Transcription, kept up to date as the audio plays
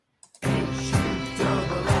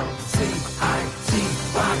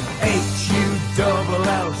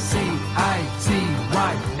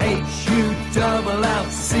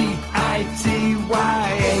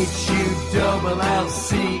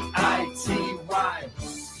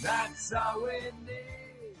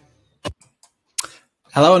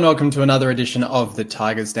Hello and welcome to another edition of the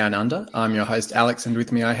Tigers Down Under. I'm your host, Alex, and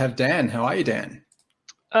with me I have Dan. How are you, Dan?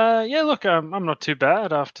 I'm not too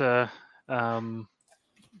bad after the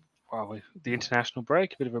international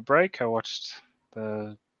break, a bit of a break. I watched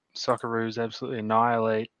the Socceroos absolutely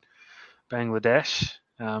annihilate Bangladesh.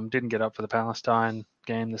 Didn't get up for the Palestine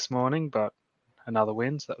game this morning, but another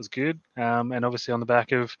win, so that was good. And obviously on the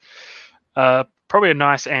back of probably a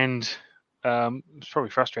nice end. It's probably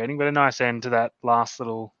frustrating, but a nice end to that last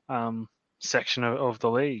little section of the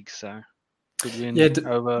league. So good win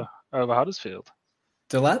over Huddersfield.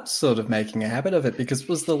 Delap's sort of making a habit of it because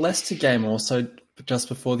was the Leicester game also just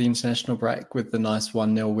before the international break with the nice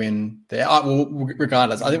 1-0 win there?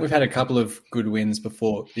 Regardless, I think we've had a couple of good wins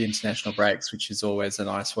before the international breaks, which is always a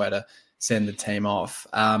nice way to send the team off.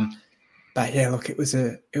 But yeah, look, it was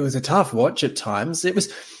a tough watch at times. It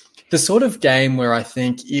was the sort of game where I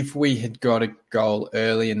think if we had got a goal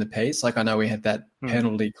early in the piece, like I know we had that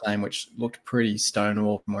penalty claim, which looked pretty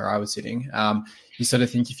stonewall from where I was sitting. You sort of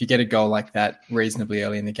think if you get a goal like that reasonably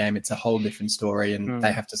early in the game, it's a whole different story and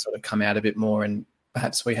they have to sort of come out a bit more and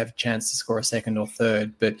perhaps we have a chance to score a second or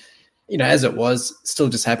third. But, as it was, still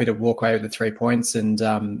just happy to walk away with the 3 points and,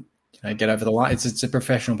 get over the line. It's a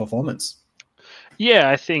professional performance. Yeah,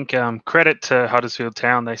 I think credit to Huddersfield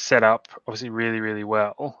Town. They set up obviously really, really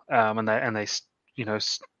well, and they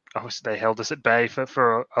obviously they held us at bay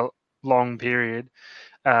for a long period,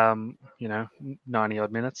 90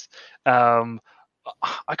 odd minutes. I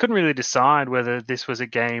couldn't really decide whether this was a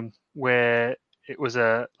game where it was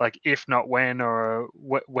a like if not when or a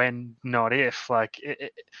when not if.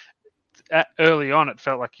 Early on, it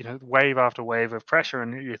felt like wave after wave of pressure,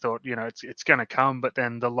 and you thought it's going to come. But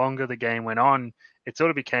then the longer the game went on, it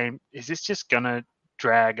sort of became, is this just going to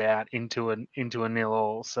drag out into a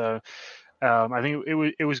 0-0? So I think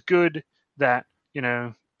it was good that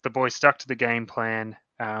the boys stuck to the game plan.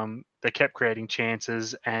 They kept creating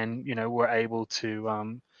chances, and were able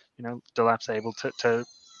to Delap's able to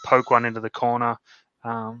poke one into the corner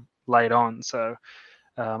late on. So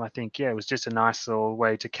I think it was just a nice little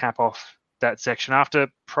way to cap off that section after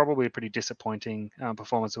probably a pretty disappointing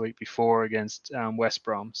performance the week before against West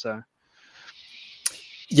Brom. So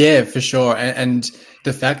yeah, for sure. And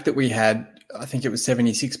the fact that we had, I think it was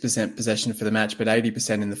 76% possession for the match, but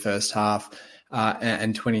 80% in the first half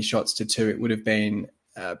and 20 shots to 2, it would have been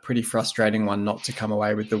a pretty frustrating one not to come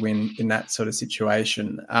away with the win in that sort of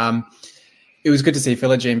situation. It was good to see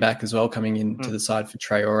Philogene back as well, coming into the side for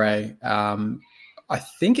Traore. I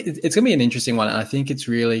think it's going to be an interesting one. And I think it's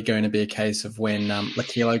really going to be a case of when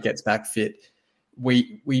Lakilo gets back fit,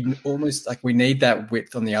 we almost we need that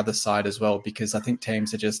width on the other side as well, because I think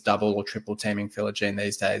teams are just double or triple teaming Philogene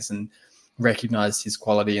these days and recognise his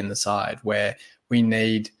quality in the side, where we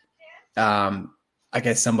need,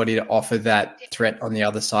 somebody to offer that threat on the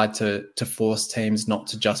other side to force teams not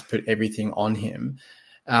to just put everything on him.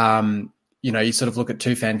 You sort of look at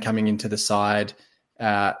Tufan coming into the side,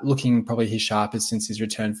 looking probably his sharpest since his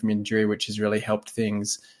return from injury, which has really helped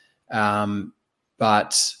things.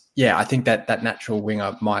 But yeah, I think that natural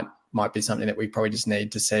winger might be something that we probably just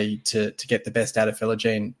need to see to get the best out of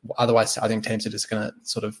Philogene. Otherwise, I think teams are just going to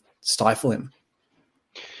sort of stifle him.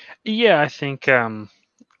 Yeah, I think we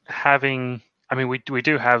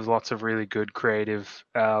do have lots of really good creative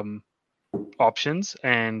options,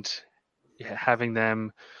 and having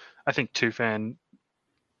them, I think Tufan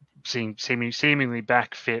seemingly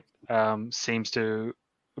back fit seems to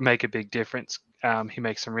make a big difference. He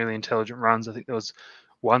makes some really intelligent runs. I think there was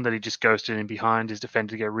one that he just ghosted in behind his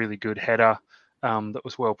defender to get a really good header that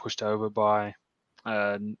was well pushed over by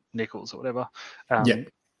Nichols or whatever.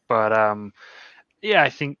 But I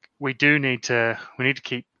think we need to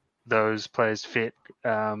keep those players fit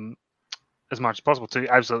as much as possible to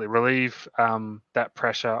absolutely relieve that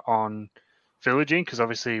pressure on Philogene, because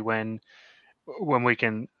obviously when we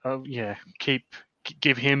can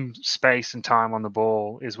give him space and time on the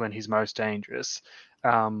ball is when he's most dangerous.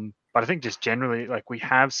 But I think just generally, we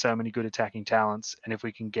have so many good attacking talents, and if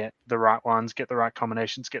we can get the right ones, get the right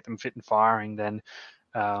combinations, get them fit and firing, then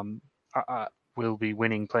we'll be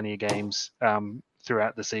winning plenty of games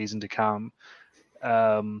throughout the season to come.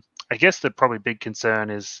 I guess the probably big concern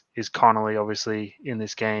is Connolly, obviously, in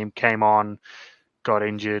this game, came on, got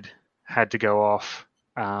injured, had to go off,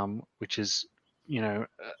 which is,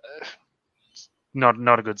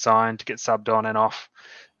 not a good sign to get subbed on and off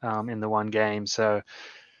in the one game. So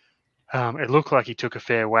it looked like he took a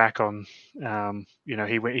fair whack on,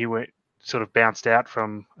 he went sort of bounced out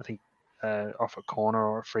from, I think, off a corner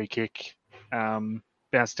or a free kick,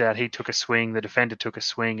 bounced out. He took a swing, the defender took a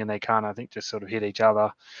swing, and they kind of, I think, just sort of hit each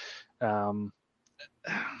other. I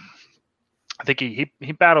think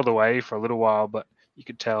he battled away for a little while, but you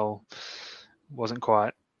could tell wasn't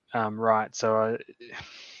quite right. So,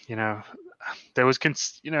 there was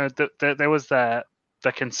there was the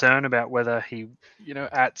concern about whether he,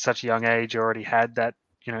 at such a young age already had that,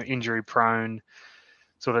 injury prone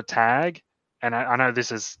sort of tag. And I know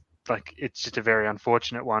this is it's just a very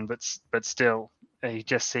unfortunate one, but still, he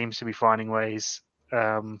just seems to be finding ways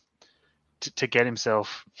to get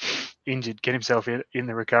himself injured, get himself in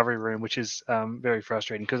the recovery room, which is very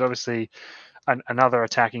frustrating because obviously another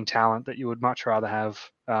attacking talent that you would much rather have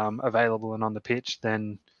available and on the pitch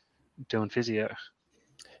than doing physio.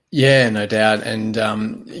 Yeah, no doubt. And,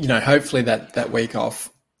 hopefully that week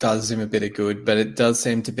off does him a bit of good, but it does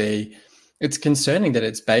seem to be, it's concerning that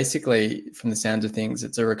it's basically, from the sound of things,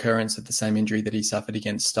 it's a recurrence of the same injury that he suffered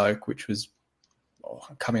against Stoke, which was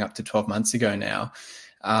coming up to 12 months ago now,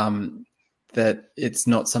 that it's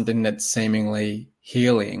not something that's seemingly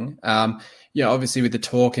healing. Obviously with the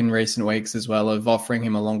talk in recent weeks as well of offering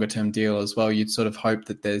him a longer term deal as well, you'd sort of hope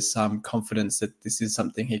that there's some confidence that this is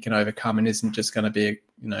something he can overcome and isn't just going to be,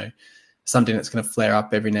 something that's going to flare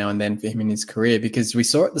up every now and then for him in his career, because we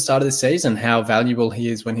saw at the start of the season how valuable he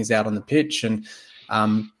is when he's out on the pitch, and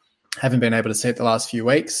haven't been able to see it the last few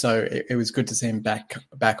weeks. So it was good to see him back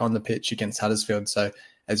on the pitch against Huddersfield. So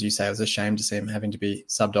as you say, it was a shame to see him having to be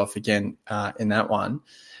subbed off again in that one.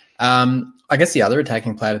 I guess the other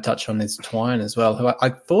attacking player to touch on is Twine as well, who I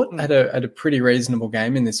thought had a pretty reasonable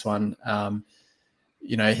game in this one. I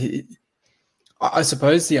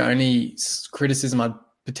suppose the only criticism I'd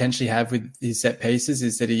potentially have with his set pieces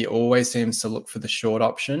is that he always seems to look for the short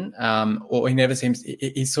option, or he never seems.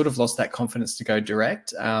 He's sort of lost that confidence to go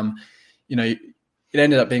direct. It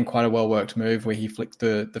ended up being quite a well-worked move where he flicked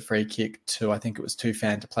the free kick to, I think it was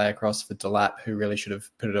Tufan to play across for Delap, who really should have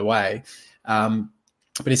put it away.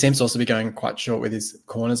 But he seems to also be going quite short with his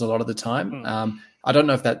corners a lot of the time. I don't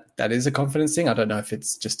know if that is a confidence thing. I don't know if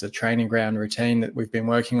it's just a training ground routine that we've been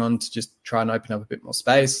working on to just try and open up a bit more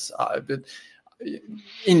space. But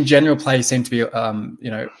in general, play seemed to be, on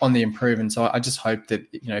the improve. And so I just hope that,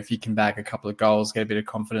 if he can bag a couple of goals, get a bit of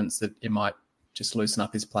confidence, that it might just loosen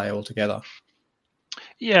up his play altogether.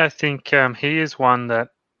 Yeah, I think he is one that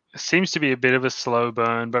seems to be a bit of a slow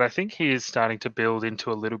burn, but I think he is starting to build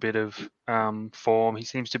into a little bit of form. He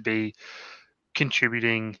seems to be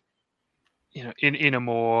contributing, in a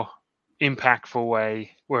more impactful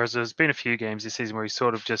way. Whereas there's been a few games this season where he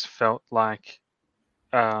sort of just felt like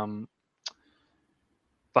a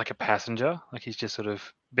passenger, like he's just sort of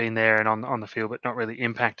been there and on the field, but not really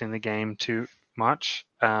impacting the game too much.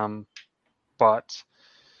 But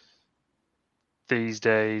these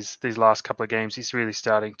days, these last couple of games, he's really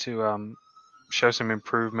starting to show some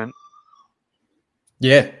improvement.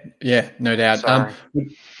 Yeah, no doubt.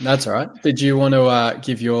 That's all right. Did you want to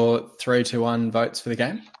give your 3-1 votes for the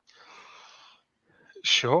game?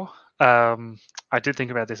 Sure. I did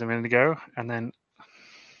think about this a minute ago, and then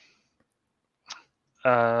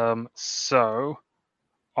so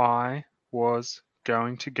I was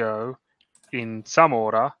going to go in some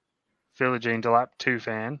order: Philogene, Delap,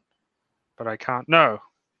 Tufan, but I can't. No,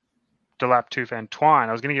 Delap, Tufan, Twine.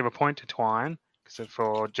 I was going to give a point to Twine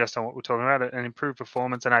for just on what we're talking about, an improved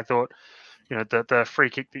performance. And I thought, the free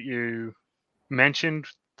kick that you mentioned,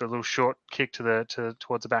 the little short kick towards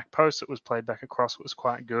the back post that was played back across, was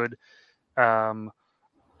quite good.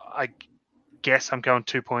 I guess I'm going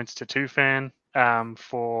 2 points to Tufan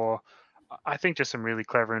for, I think, just some really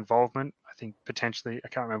clever involvement. I think potentially, I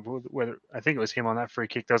can't remember whether, I think it was him on that free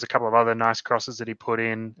kick. There was a couple of other nice crosses that he put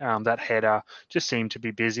in. That header just seemed to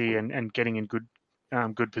be busy and getting in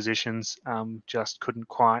good positions. Just couldn't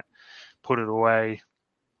quite put it away.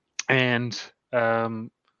 And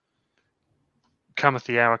cometh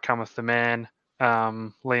the hour, cometh the man.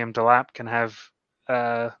 Liam Delap can have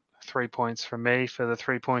 3 points from me for the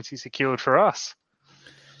 3 points he secured for us.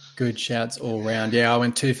 Good shouts all round. Yeah, I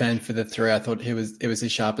went Tufan for the 3. I thought it was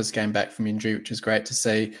his sharpest game back from injury, which is great to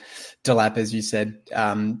see. Delap, as you said,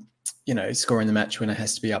 scoring the match winner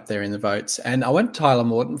has to be up there in the votes. And I went Tyler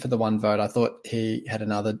Morton for the 1 vote. I thought he had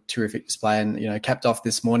another terrific display and, capped off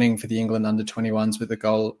this morning for the England under-21s with a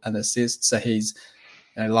goal and assist. So he's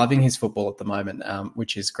loving his football at the moment,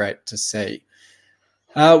 which is great to see.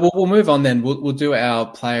 We'll move on then. We'll do our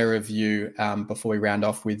player review before we round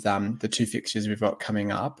off with the 2 fixtures we've got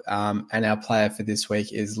coming up. And our player for this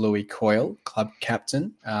week is Louis Coyle, club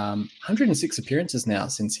captain. 106 appearances now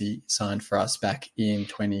since he signed for us back in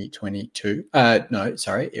 2022.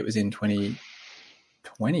 It was in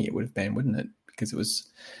 2020 it would have been, wouldn't it? Because it was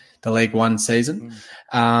the League One season.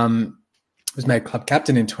 was made club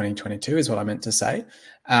captain in 2022 is what I meant to say.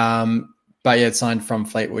 But yeah, it signed from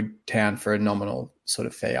Fleetwood Town for a nominal sort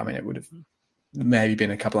of fee. I mean, it would have maybe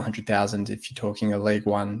been a couple of $100,000 if you're talking a League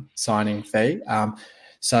One signing fee.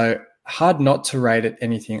 So hard not to rate it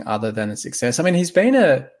anything other than a success. I mean, he's been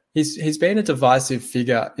a divisive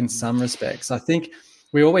figure in some respects. I think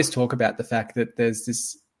we always talk about the fact that there's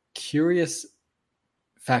this curious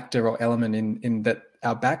factor or element in that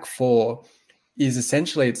our back four is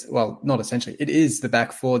essentially, it is the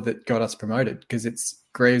back four that got us promoted, because it's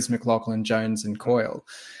Greaves, McLaughlin, Jones, and Coyle.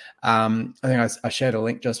 I think I shared a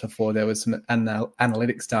link just before. There was some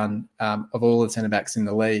analytics done of all the centre backs in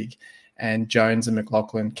the league, and Jones and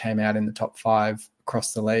McLaughlin came out in the top 5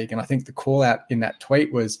 across the league. And I think the call out in that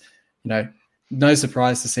tweet was, no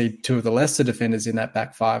surprise to see 2 of the lesser defenders in that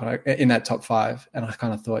back 5, in that top 5. And I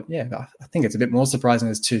kind of thought, yeah, I think it's a bit more surprising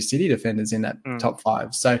there's 2 City defenders in that top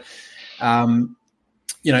 5. So, putting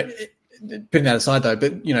that aside though,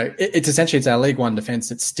 but it's essentially, it's our League One defence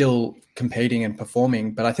that's still competing and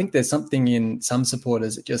performing. But I think there's something in some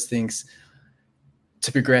supporters that just thinks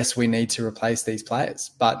to progress, we need to replace these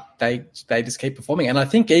players, but they just keep performing. And I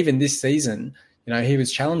think even this season, he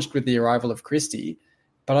was challenged with the arrival of Christie,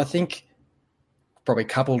 but I think probably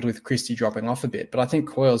coupled with Christie dropping off a bit, but I think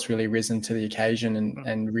Coyle's really risen to the occasion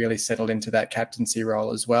and really settled into that captaincy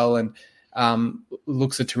role as well. And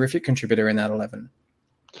looks a terrific contributor in that 11.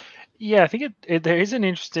 Yeah, I think there is an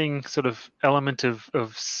interesting sort of element of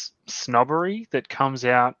snobbery that comes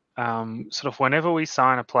out sort of whenever we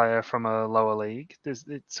sign a player from a lower league.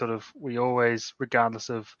 We always, regardless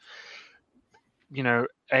of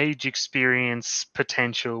age, experience,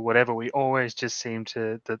 potential, whatever, we always just seem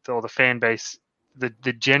to the fan base.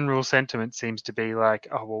 The general sentiment seems to be like,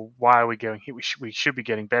 oh well, why are we going here? We should be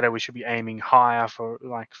getting better. We should be aiming higher for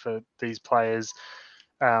these players.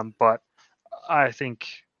 But I think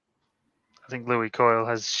Louis Coyle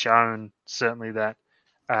has shown certainly that.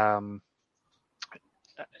 I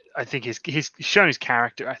think he's shown his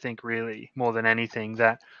character. I think really more than anything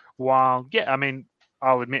that while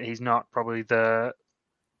I'll admit he's not probably the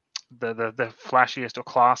flashiest or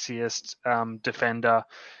classiest defender.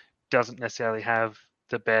 Doesn't necessarily have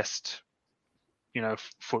the best,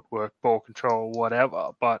 footwork, ball control,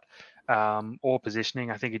 whatever, but or positioning.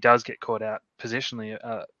 I think he does get caught out positionally,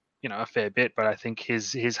 a fair bit. But I think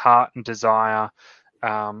his heart and desire,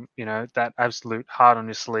 that absolute heart on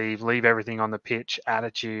your sleeve, leave everything on the pitch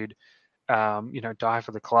attitude, die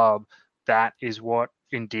for the club. That is what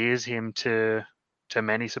endears him to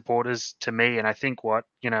many supporters, to me, and I think what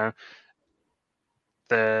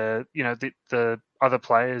the other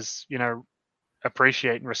players,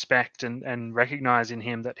 appreciate and respect and recognize in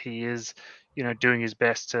him that he is, doing his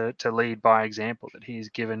best to lead by example, that he is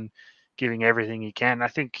giving everything he can. I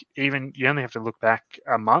think even you only have to look back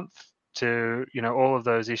a month to, all of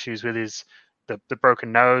those issues with the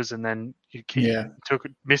broken nose, and then he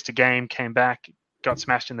missed a game, came back, got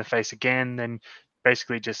smashed in the face again, then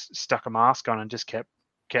basically just stuck a mask on and just kept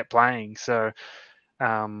playing. So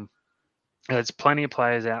there's plenty of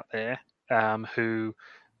players out there who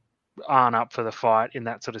aren't up for the fight in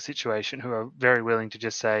that sort of situation, who are very willing to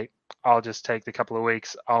just say, I'll just take the couple of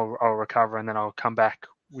weeks, I'll recover, and then I'll come back,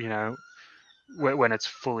 when it's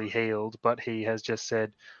fully healed. But he has just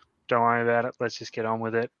said, don't worry about it, let's just get on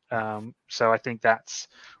with it. So I think that's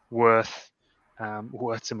worth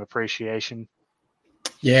some appreciation.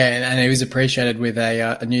 Yeah, and he was appreciated with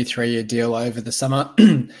a new 3-year deal over the summer,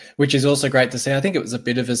 which is also great to see. I think it was a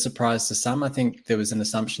bit of a surprise to some. I think there was an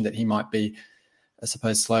assumption that he might be, I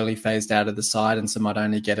suppose, slowly phased out of the side, and so might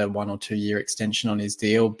only get a 1 or 2 year extension on his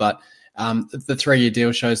deal. But the 3-year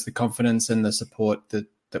deal shows the confidence and the support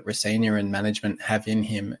that Rossini and management have in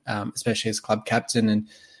him, especially as club captain.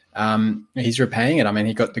 And he's repaying it. I mean,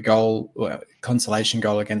 he got the consolation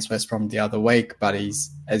goal against West Brom the other week, but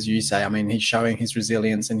he's, as you say, he's showing his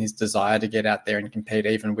resilience and his desire to get out there and compete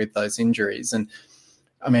even with those injuries. And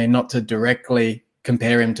not to directly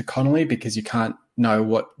compare him to Connolly, because you can't know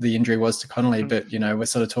what the injury was to Connolly, but, we're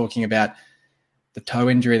sort of talking about the toe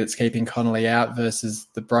injury that's keeping Connolly out versus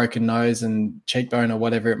the broken nose and cheekbone or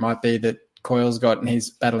whatever it might be that Coyle's got and he's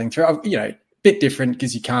battling through. A bit different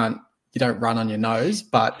because you don't run on your nose,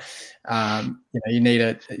 but you need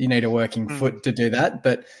a working foot to do that.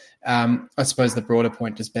 But I suppose the broader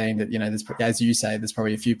point just being that there's, as you say, there's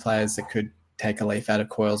probably a few players that could take a leaf out of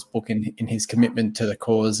Coyle's book in his commitment to the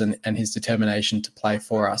cause and his determination to play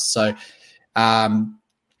for us. So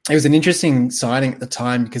it was an interesting signing at the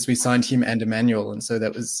time because we signed him and Emmanuel, and so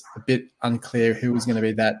that was a bit unclear who was going to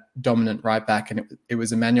be that dominant right back, and it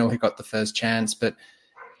was Emmanuel who got the first chance, but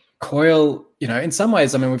Coyle, in some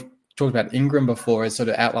ways, we've talked about Ingram before as sort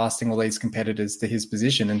of outlasting all these competitors to his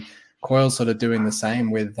position, and Coyle's sort of doing the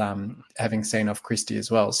same with having seen off Christie as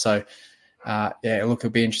well. So, it'll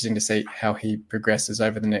be interesting to see how he progresses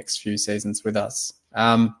over the next few seasons with us.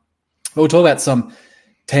 We'll talk about some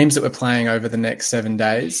teams that we're playing over the next 7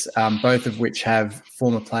 days, both of which have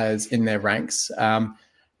former players in their ranks.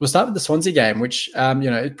 We'll start with the Swansea game, which,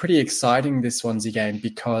 is pretty exciting, this Swansea game,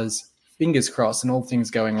 because fingers crossed and all things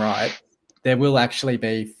going right, there will actually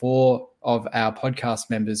be 4 of our podcast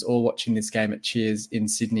members all watching this game at Cheers in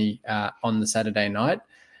Sydney on the Saturday night.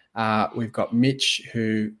 We've got Mitch,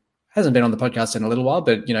 who hasn't been on the podcast in a little while,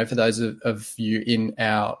 but, for those of you in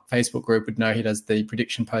our Facebook group would know he does the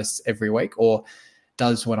prediction posts every week, or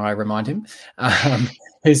does when I remind him.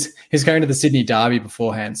 He's going to the Sydney Derby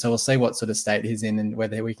beforehand, so we'll see what sort of state he's in and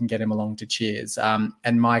whether we can get him along to Cheers.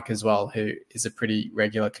 And Mike as well, who is a pretty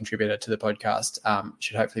regular contributor to the podcast,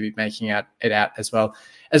 should hopefully be making it out as well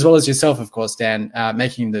as yourself, of course, Dan,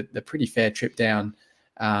 making the pretty fair trip down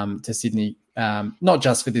to Sydney, not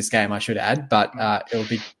just for this game, I should add, but it'll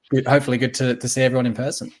be hopefully good to see everyone in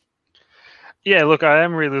person. Yeah, look, I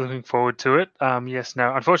am really looking forward to it.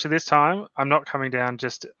 Unfortunately, this time I'm not coming down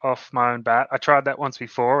just off my own bat. I tried that once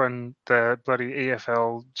before, and the bloody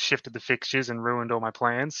EFL shifted the fixtures and ruined all my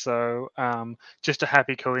plans. So just a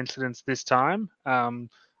happy coincidence this time,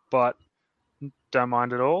 but don't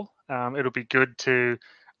mind at all. It'll be good to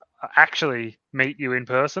actually meet you in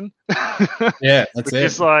person. Yeah, that's it.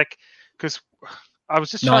 Just because I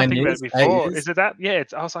was just trying to think about it before. Is it that? Yeah,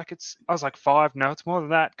 I was like 5. No, it's more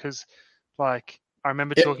than that, because I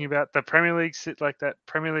remember talking about the Premier League, that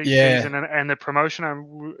Premier League season and the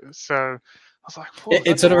promotion. So I was like,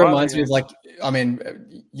 it sort of reminds me of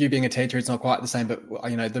you being a teacher, it's not quite the same, but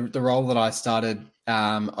the role that I started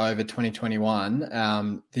over 2021,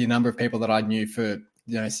 the number of people that I knew for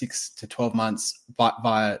 6 to 12 months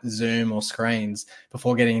via Zoom or screens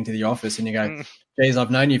before getting into the office, and you go, geez, I've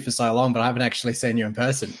known you for so long, but I haven't actually seen you in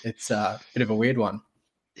person. It's a bit of a weird one.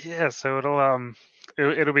 Yeah, so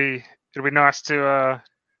it'll be nice to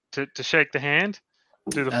shake the hand,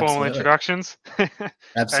 do the formal introductions,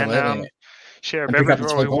 absolutely, and share a beverage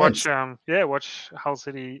while we watch Hull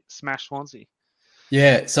City smash Swansea.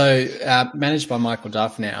 Yeah, so managed by Michael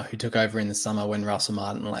Duff now, who took over in the summer when Russell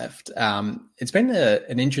Martin left. It's been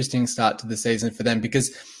an interesting start to the season for them,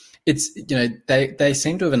 because it's they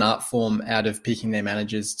seem to have an art form out of picking their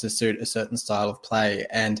managers to suit a certain style of play,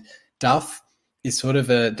 and Duff is sort of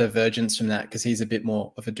a divergence from that, because he's a bit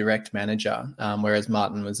more of a direct manager, whereas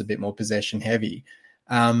Martin was a bit more possession heavy.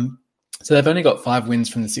 So they've only got 5 wins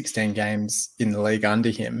from the 16 games in the league under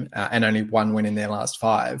him, and only 1 win in their last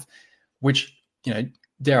 5, which,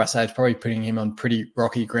 dare I say, is probably putting him on pretty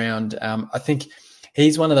rocky ground. I think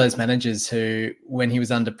he's one of those managers who, when he was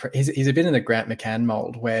he's a bit in the Grant McCann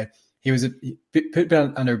mold, where he was put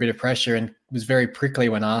under a bit of pressure and was very prickly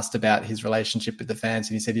when asked about his relationship with the fans.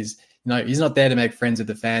 And he said he's not there to make friends with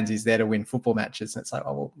the fans. He's there to win football matches. And it's like,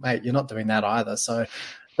 oh, well, mate, you're not doing that either. So I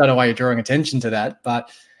don't know why you're drawing attention to that. But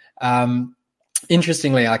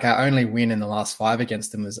interestingly, our only win in the last 5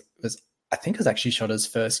 against them was I think it was actually Shotter's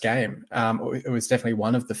first game. It was definitely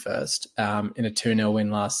one of the first in a 2-0 win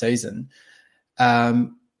last season.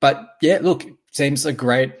 But yeah, look, seems a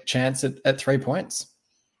great chance at 3 points.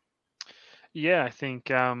 Yeah, I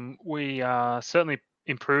think we are certainly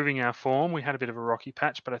improving our form. We had a bit of a rocky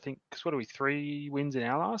patch, but I think, because what are we, 3 wins in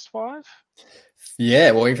our last 5?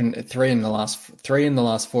 Yeah, well, even 3 in the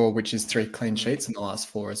last 4, which is 3 clean sheets in the last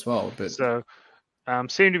 4 as well. But so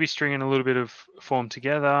seem to be stringing a little bit of form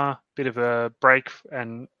together, bit of a break,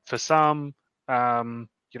 and for some, and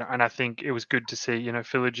I think it was good to see,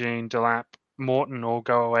 Philogene, Delap, Morton all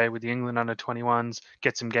go away with the England under 21s,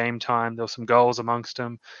 get some game time. There were some goals amongst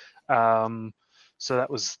them. So that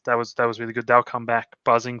was really good. They'll come back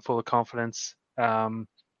buzzing, full of confidence. And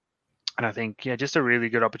I think, just a really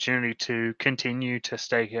good opportunity to continue to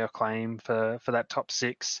stake our claim for that top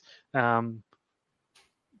 6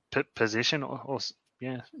 position.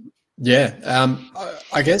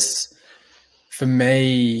 I guess for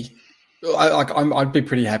me, I'd be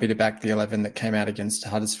pretty happy to back the 11 that came out against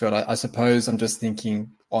Huddersfield. I suppose I'm just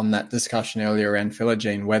thinking on that discussion earlier around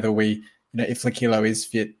Philogene, whether we, if Lakilo is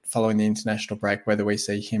fit following the international break, whether we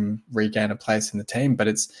see him regain a place in the team. But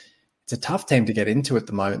it's a tough team to get into at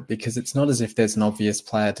the moment, because it's not as if there's an obvious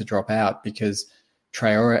player to drop out, because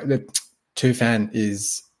Tufan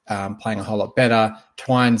is playing a whole lot better.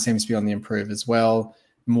 Twine seems to be on the improve as well.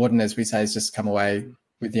 Morton, as we say, has just come away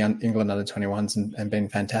with the England under 21s and been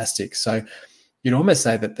fantastic. So you'd almost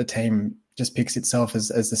say that the team just picks itself as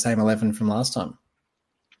the same 11 from last time.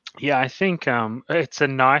 Yeah, I think it's a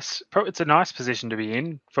nice position to be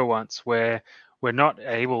in for once, where we're not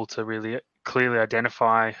able to really clearly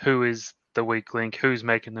identify who is the weak link, who's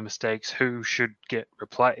making the mistakes, who should get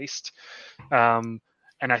replaced. And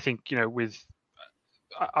I think with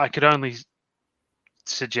I could only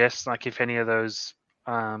suggest like if any of those,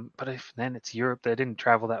 but if then it's Europe, they didn't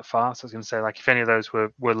travel that far. So I was going to say like if any of those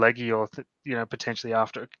were leggy or potentially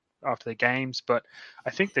after the games, but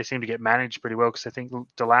I think they seem to get managed pretty well because I think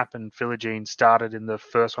Delap and Philogene started in the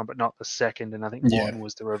first one, but not the second, and I think Yeah. Morton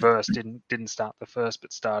was the reverse, didn't start the first,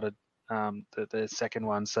 but started the second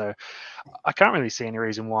one. So I can't really see any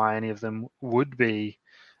reason why any of them would be.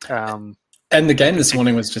 And the game this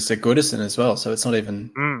morning was just at Goodison as well, so it's not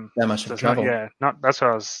even that much of So it's not, travel. not that's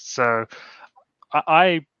what I was. So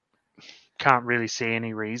I can't really see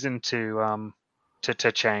any reason to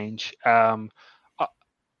change. I,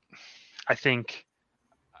 I think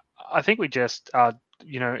we just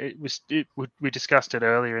we discussed it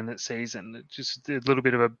earlier in the season. Just a little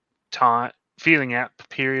bit of a time feeling out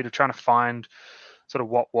period of trying to find sort of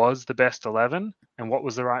what was the best 11 and what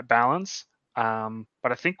was the right balance.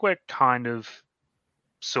 But I think we're kind of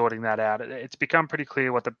sorting that out. It's become pretty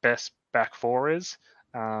clear what the best back four is,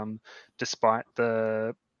 despite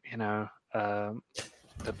the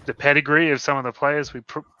the pedigree of some of the players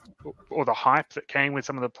or the hype that came with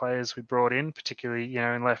some of the players we brought in, particularly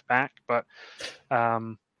in left back. But I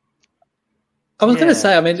was going to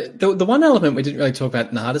say, I mean, the one element we didn't really talk about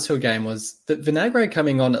in the Huddersfield game was that Vinagre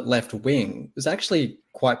coming on at left wing was actually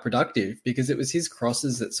quite productive because it was his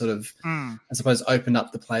crosses that sort of, I suppose, opened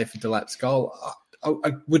up the play for Delap's goal.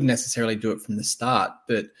 I wouldn't necessarily do it from the start,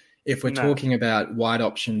 but if we're talking about wide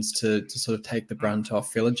options to sort of take the brunt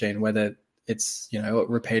off Philogene, whether it's, a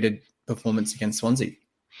repeated performance against Swansea.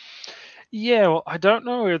 Yeah, well, I don't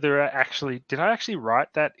know whether did I actually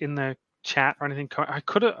write that in the chat or anything? I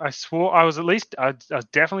swore I was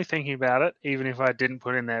definitely thinking about it, even if I didn't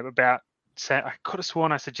put in there I could have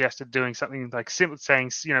sworn I suggested doing something like simple,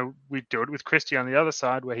 saying, we do it with Christie on the other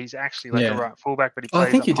side where he's actually like a right fullback, but he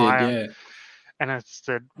plays up higher. Did, yeah. And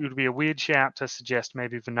it would be a weird shout to suggest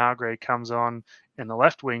maybe Vinagre comes on in the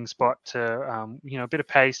left wing spot to, a bit of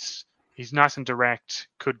pace. He's nice and direct,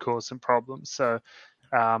 could cause some problems. So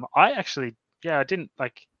I actually, I didn't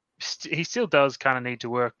like. He still does kind of need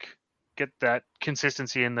to get that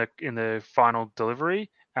consistency in the final delivery.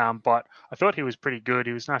 But I thought he was pretty good.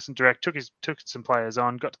 He was nice and direct. Took some players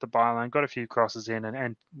on, got to the byline, got a few crosses in,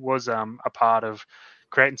 and was a part of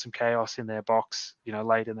creating some chaos in their box.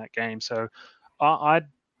 Late in that game. So I'd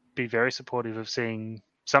be very supportive of seeing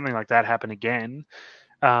something like that happen again.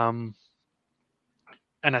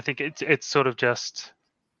 And I think it's sort of just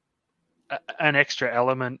an extra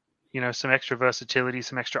element, some extra versatility,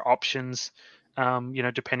 some extra options,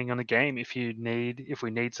 depending on the game. If we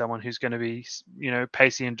need someone who's going to be,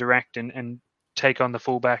 pacey and direct and take on the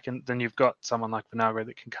fullback, and then you've got someone like Vinagre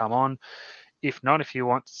that can come on. If not, if you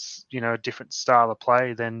want, a different style of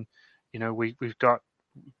play, then, we've got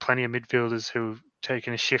plenty of midfielders who've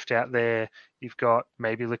taken a shift out there. You've got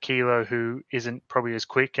maybe Lakilo, who isn't probably as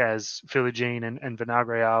quick as Philogene and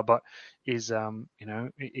Vinagre are, but is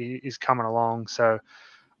is coming along. So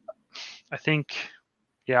I think,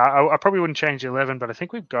 I probably wouldn't change the 11, but I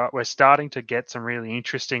think we're starting to get some really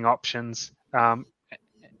interesting options, and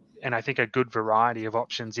I think a good variety of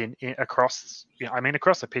options in across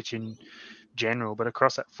the pitch in general, but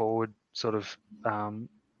across that forward sort of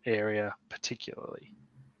area particularly.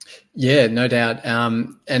 Yeah, no doubt.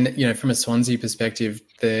 And, from a Swansea perspective,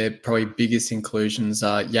 the probably biggest inclusions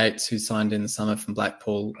are Yates, who signed in the summer from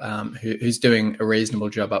Blackpool, who's doing a reasonable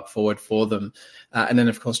job up forward for them. And then,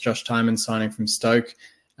 of course, Josh Tymon signing from Stoke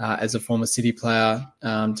as a former City player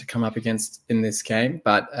to come up against in this game.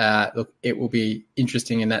 But look, it will be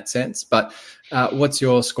interesting in that sense. But what's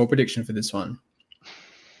your score prediction for this one?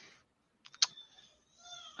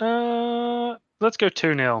 Let's go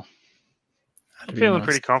 2-0. I'm feeling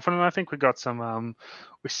pretty confident. I think we got some.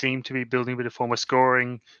 We seem to be building a bit of form. We're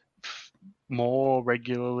scoring more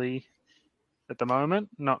regularly at the moment.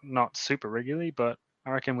 Not super regularly, but I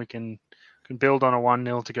reckon we can build on a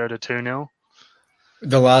 1-0 to go to 2-0.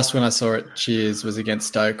 The last one I saw at Cheers was against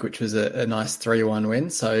Stoke, which was a nice 3-1 win.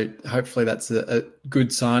 So hopefully that's a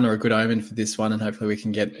good sign or a good omen for this one, and hopefully we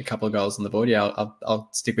can get a couple of goals on the board. Yeah, I'll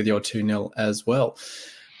stick with your 2-0 as well.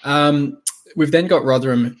 We've then got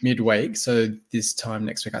Rotherham midweek. So this time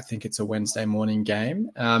next week, I think it's a Wednesday morning game.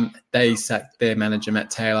 They sacked their manager, Matt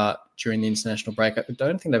Taylor, during the international break. I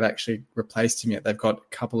don't think they've actually replaced him yet. They've got a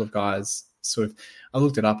couple of guys I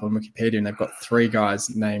looked it up on Wikipedia, and they've got 3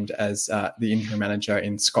 guys named as the interim manager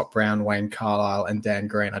in Scott Brown, Wayne Carlisle, and Dan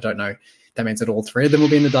Green. I don't know that means that all three of them will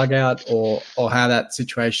be in the dugout, or how that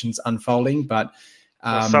situation's unfolding. But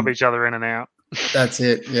they'll sub each other in and out. That's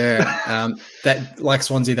it, yeah. That, like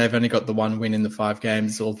Swansea, they've only got the one win in the 5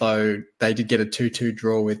 games, although they did get a 2-2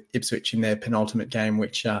 draw with Ipswich in their penultimate game,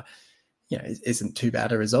 which isn't too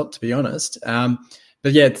bad a result, to be honest.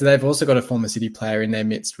 But yeah, they've also got a former City player in their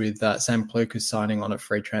midst with Sam Klukas signing on a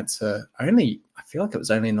free transfer. I feel like it was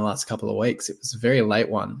only in the last couple of weeks. It was a very late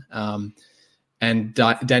one. And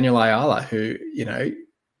Daniel Ayala, who,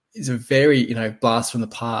 is a very, blast from the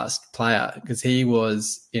past player, because he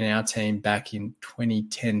was in our team back in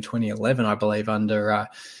 2010, 2011, I believe, under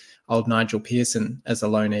old Nigel Pearson as a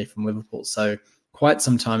loanee from Liverpool. So quite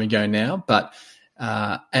some time ago now. But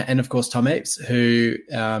and of course, Tom Eaves, who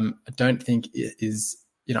I don't think is,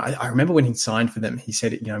 I remember when he signed for them, he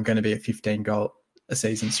said, I'm going to be a 15-goal a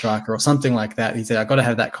season striker or something like that. He said, I've got to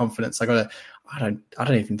have that confidence. I don't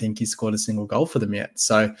even think he's scored a single goal for them yet.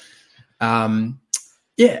 So,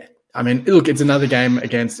 yeah, I mean, look, it's another game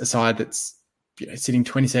against a side that's sitting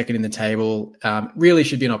 22nd in the table. Really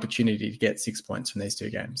should be an opportunity to get 6 points from these 2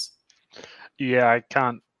 games. Yeah, I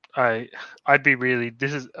can't. I'd be really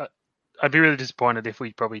disappointed if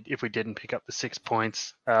we didn't pick up the 6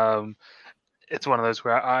 points. It's one of those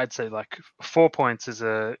where I'd say like 4 points is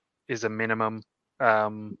a minimum,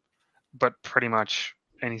 but pretty much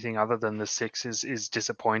anything other than the 6 is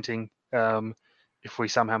disappointing. If we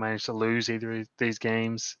somehow manage to lose either of these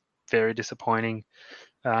games, very disappointing.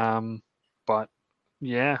 But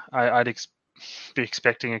yeah, I'd be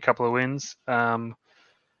expecting a couple of wins. But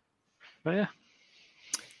yeah.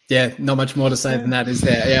 Yeah, not much more to say than that, is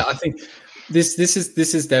there? Yeah, I think this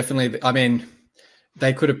is definitely. I mean,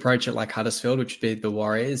 they could approach it like Huddersfield, which would be the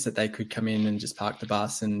Warriors, that they could come in and just park the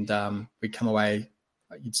bus, and we'd come away.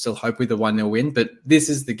 You'd still hope with a 1-0 win, but this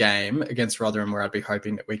is the game against Rotherham where I'd be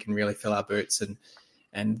hoping that we can really fill our boots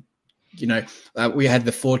and we had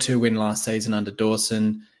the 4-2 win last season under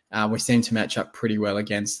Dawson. We seem to match up pretty well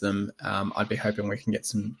against them. I'd be hoping we can get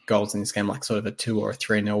some goals in this game, like sort of a 2 or a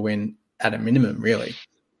 3-0 win at a minimum, really.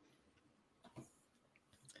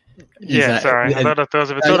 Sorry. I thought I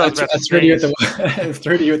was about to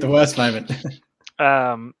threw to you at the worst moment.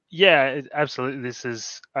 Yeah, absolutely. This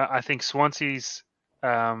is, I think Swansea's,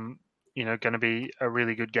 going to be a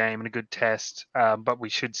really good game and a good test, but we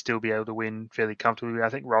should still be able to win fairly comfortably. I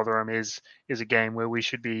think Rotherham is a game where we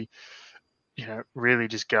should be, really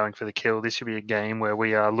just going for the kill. This should be a game where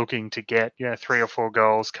we are looking to get 3 or 4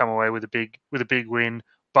 goals, come away with a big win,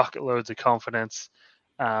 bucket loads of confidence.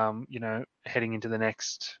 Heading into the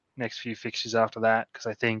next few fixtures after that, because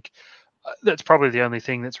I think that's probably the only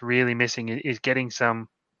thing that's really missing is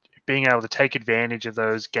being able to take advantage of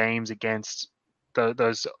those games against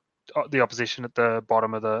the opposition at the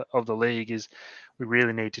bottom of the league. Is we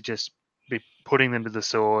really need to just be putting them to the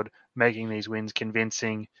sword, making these wins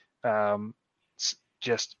convincing,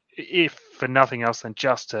 just if for nothing else than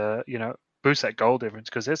just to boost that goal difference,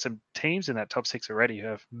 because there's some teams in that top 6 already who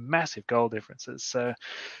have massive goal differences. So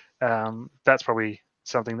that's probably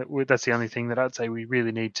something that's the only thing that I'd say we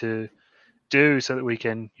really need to do, so that we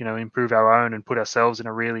can improve our own and put ourselves in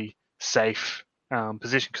a really safe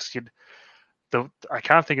position. Because I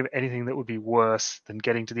can't think of anything that would be worse than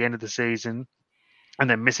getting to the end of the season and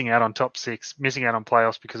then missing out on top 6, missing out on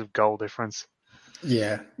playoffs because of goal difference.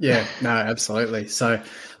 Yeah, no, absolutely. So,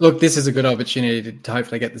 look, this is a good opportunity to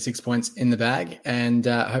hopefully get the 6 points in the bag, and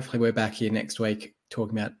hopefully we're back here next week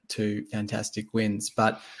talking about 2 fantastic wins.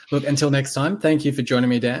 But look, until next time, thank you for joining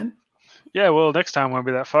me, Dan. Yeah, well, next time won't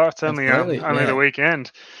be that far. It's only the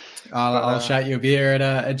weekend. I'll shout you a beer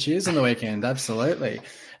at Cheers on the weekend. Absolutely.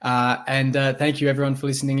 And thank you, everyone, for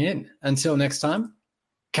listening in. Until next time,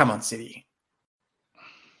 come on, City.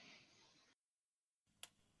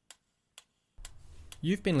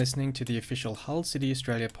 You've been listening to the official Hull City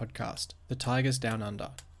Australia podcast, The Tigers Down Under.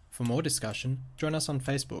 For more discussion, join us on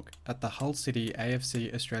Facebook at the Hull City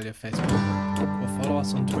AFC Australia Facebook group, or follow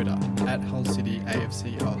us on Twitter at Hull City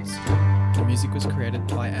AFC Oz. The music was created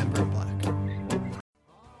by Amber and Black.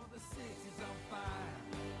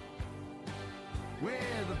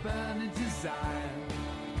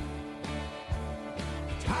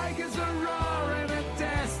 Tigers are roaring and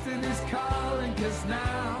destiny's calling, 'cause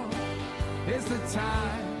now is the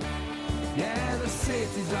time. Yeah, the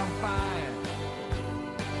city's on fire.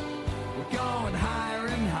 We're going higher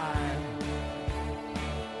and higher.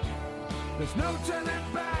 There's no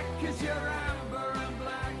turning back, 'cause you're out.